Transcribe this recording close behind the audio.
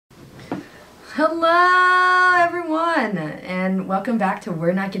Hello everyone, and welcome back to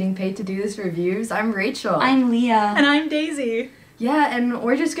We're Not Getting Paid to Do This Reviews. I'm Rachel. I'm Leah. And I'm Daisy. Yeah, and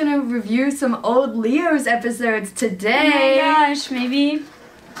we're just gonna review some old Leo's episodes today. Oh my gosh, maybe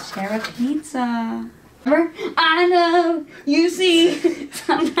share a pizza. I know, you see,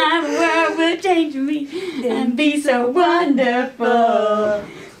 sometime the world will change me and be so wonderful.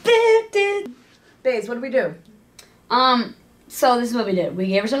 Days, what do we do? So this is what we did. We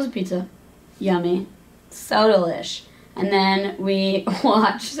gave ourselves a pizza. Yummy. So delish. And then we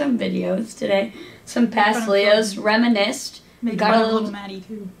watched some videos today. Some past Leos, reminisced. Made Got fun a of little... little Maddie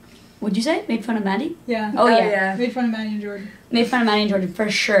too. What'd you say? Made fun of Maddie? Yeah. Oh yeah. Made fun of Maddie and Jordan. Made fun of Maddie and Jordan for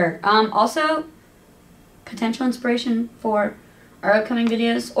sure. Also, potential inspiration for our upcoming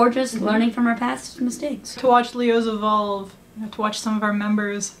videos or just learning from our past mistakes. To watch Leos evolve. You have to watch some of our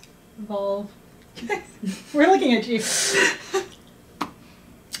members evolve. We're looking at you.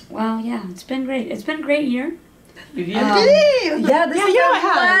 Well, yeah, it's been great. It's been a great year. Yeah, this is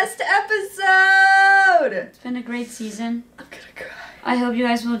our last episode! It's been a great season. I'm gonna cry. I hope you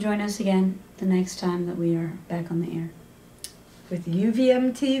guys will join us again the next time that we are back on the air. With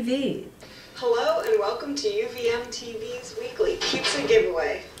UVMtv. Hello and welcome to UVMTV's weekly pizza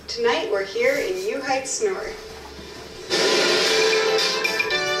giveaway. Tonight we're here in U Heights North.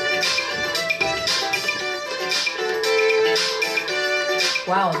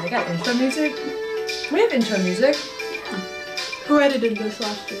 Wow, they got intro music? We have intro music. Who edited this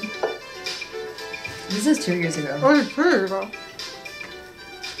last year? This is 2 years ago. Oh, sure, bro.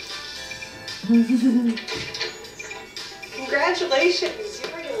 Congratulations,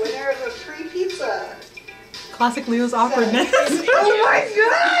 you're the winner of a free pizza. Classic Leo's awkwardness. Oh my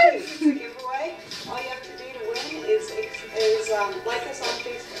god! Pizza giveaway. All you have to do to win is like us on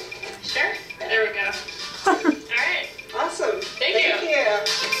Facebook. Sure. There we go. Alright. Awesome. Thank you.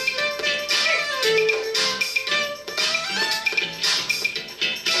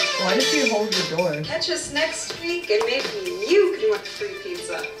 Why does she hold the door? Catch us next week and maybe you can win a free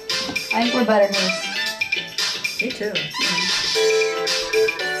pizza. I think we're better hosts. Me too.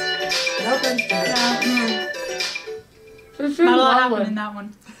 No offense to it. Not a lot happened in that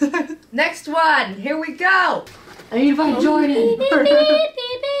one. Next one! Here we go! I need to find Jordan.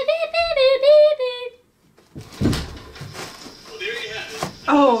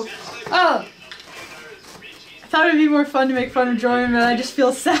 Oh. Oh. I thought it would be more fun to make fun of Jordan, but I just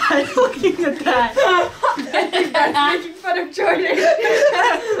feel sad looking at that. Making fun of Jordan.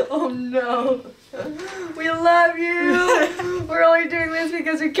 Oh no. We love you. We're only doing this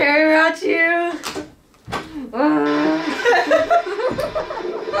because we care about you.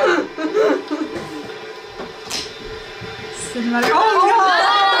 Cinematic. Oh no!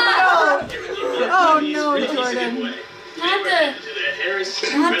 Oh no, Jordan. Not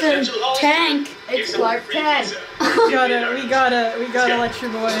the tank. It's Clark Kent. We gotta let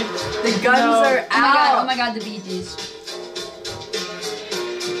your boy. The guns are out. Oh my god, the Bee Gees.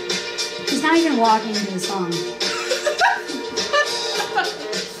 He's not even walking into the song.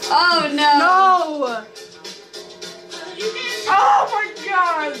 Oh no. No! Oh my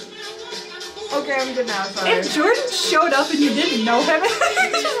god! Okay, I'm good now, sorry. If Jordan showed up and you didn't know him, and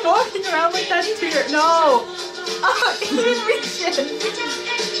he's just walking around like that to your... No! Oh, he didn't reach it.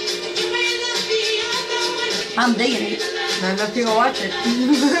 I'm digging it. Not enough people watch it.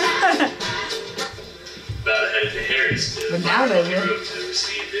 About headed to Harris to But now they will. to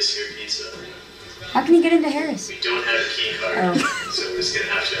receive this here pizza. How can you get into Harris? We don't have a key card, so we're just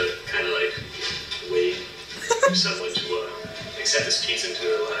gonna have to kind of like wait for someone to accept this pizza into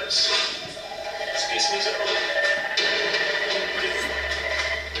their lives. This pizza is at home.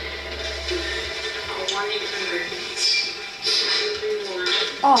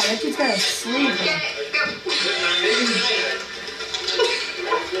 Oh, that kid's got a sleeve.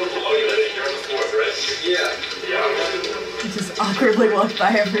 Oh, you live here on the fourth, right? Yeah. He just awkwardly walked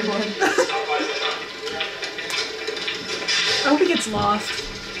by everyone. I hope he gets lost.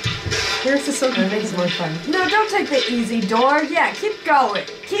 Harris is so That makes it more fun. No, don't take the easy door. Yeah, keep going.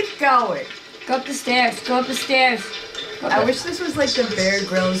 Keep going. Go up the stairs. Go up the stairs. I wish this was like the Bear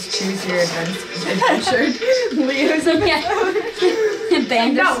Grylls Choose Your Adventure Leo's episode.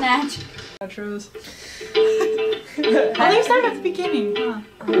 Bandersnatch. Outros. Oh, they started at the beginning, huh?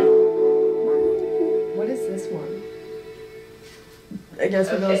 What is this one? I guess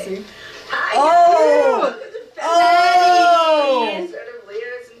we're gonna see. Hi, Oh! Oh! Sort of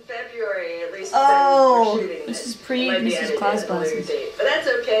Leo's in February, at least Oh. we're shooting This is Might be pre-Mrs. edited Claus at a later glasses. date, but that's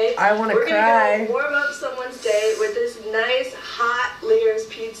okay. I wanna We're cry. gonna go warm up someone's day with this nice hot Leo's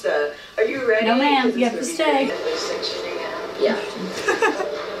pizza. Are you ready? No, ma'am. 'Cause You it's have to gonna be stay. great. There's 6 shooting out. Yeah.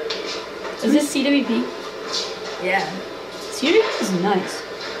 Is this CWP? Yeah. CWP is nice.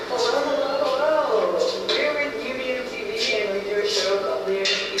 Hello. We're with UVMtv and we do a show called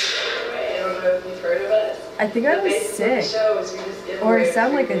Pizza Giveaway. I don't know if you've heard of it. I think I was sick. Or I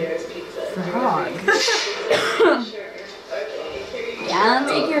sound like a frog. Sure. Okay. Yeah, I'll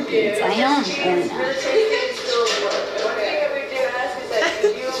take your pizza. I don't really know. One thing that we do ask is that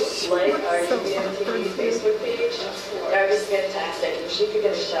if you like our UVMtv Facebook page, that would be fantastic. If she could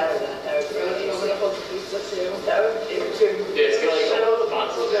get a shout of that, that would be really nice. Pizza too. That would be good. Yeah, it's got like a little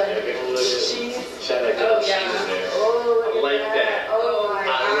console there. Like a little cheese. Shout out to the cheese in there. Oh, I like that. Oh my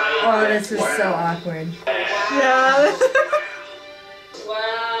god. Oh, this is so awkward. Yeah.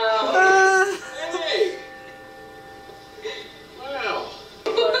 Wow. Hey! Wow.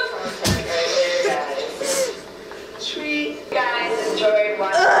 Content right there, guys. Sweet. Guys, enjoyed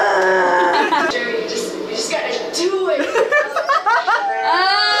watching. You just gotta do it.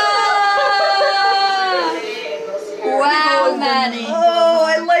 Wow, Maddie. Oh,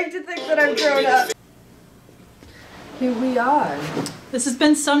 I like to think that I'm grown up. Here we are. This has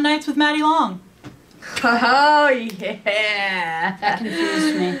been Some Nights with Maddie Long. Oh, yeah. That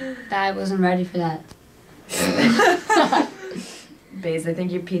confused me. I wasn't ready for that. Baze, I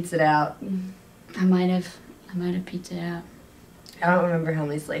think you pizzaed out. I might have pizza'd out. I don't remember how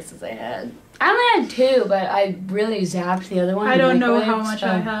many slices I had. I only had 2, but I really zapped the other one. I in don't know microwave, how much so-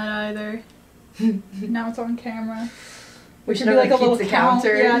 I had either. Now it's on camera. We should be have like a a little pizza count.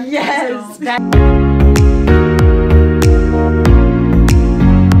 counter. Yeah, Yes. please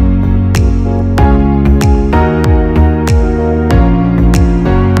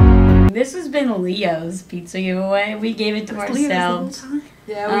This has been Leo's pizza giveaway. We gave it to ourselves.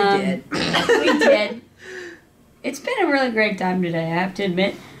 Yeah, we did. We did. It's been a really great time today, I have to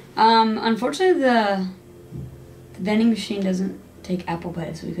admit. Unfortunately, the vending machine doesn't take Apple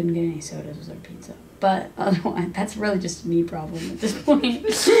Pay, so we couldn't get any sodas with our pizza. But otherwise, that's really just a me problem at this point.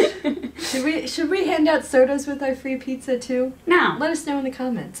 Should we hand out sodas with our free pizza too? No. Let us know in the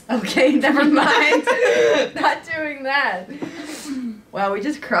comments. Okay, never mind. Not doing that. Wow, we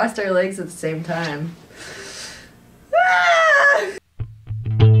just crossed our legs at the same time. Ah!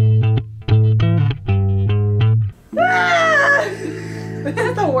 This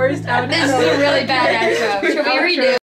is the worst outro. This is a really bad outro. Should we redo